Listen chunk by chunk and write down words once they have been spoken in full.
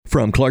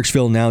From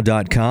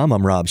ClarksvilleNow.com,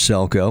 I'm Rob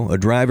Selko. A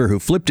driver who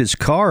flipped his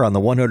car on the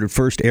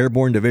 101st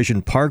Airborne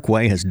Division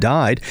Parkway has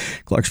died.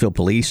 Clarksville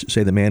police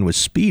say the man was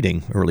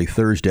speeding early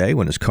Thursday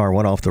when his car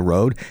went off the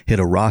road, hit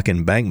a rock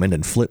embankment,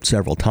 and flipped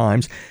several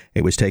times.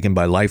 It was taken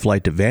by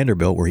Lifeline to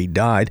Vanderbilt, where he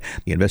died.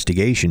 The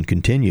investigation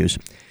continues.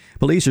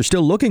 Police are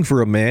still looking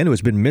for a man who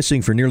has been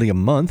missing for nearly a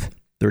month.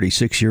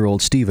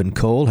 36-year-old Stephen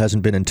Cole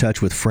hasn't been in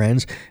touch with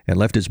friends and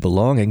left his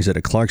belongings at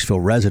a Clarksville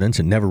residence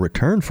and never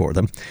returned for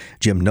them.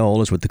 Jim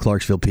Knoll is with the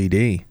Clarksville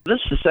PD. This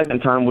is the second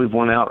time we've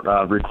went out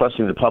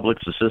requesting the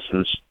public's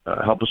assistance,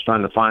 help us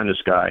trying to find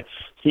this guy.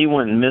 He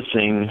went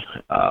missing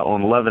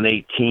on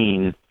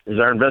 11/18. As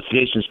our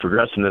investigations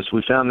progressed in this,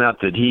 we found out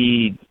that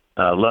he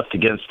left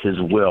against his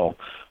will.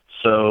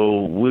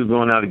 So we're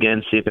going out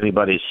again, see if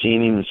anybody's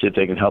seen him and see if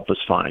they can help us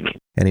find him.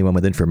 Anyone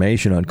with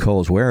information on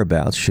Cole's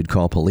whereabouts should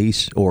call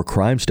police or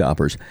Crime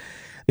Stoppers.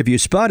 If you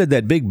spotted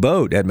that big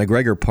boat at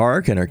McGregor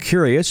Park and are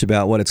curious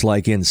about what it's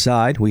like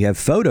inside, we have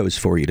photos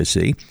for you to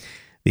see.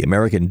 The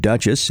American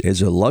Duchess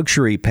is a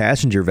luxury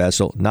passenger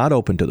vessel not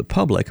open to the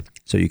public,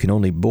 so you can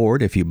only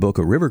board if you book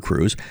a river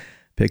cruise.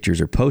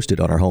 Pictures are posted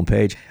on our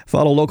homepage.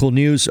 Follow local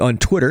news on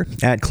Twitter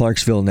at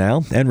Clarksville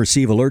Now and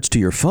receive alerts to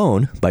your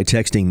phone by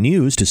texting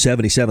news to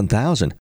 77,000.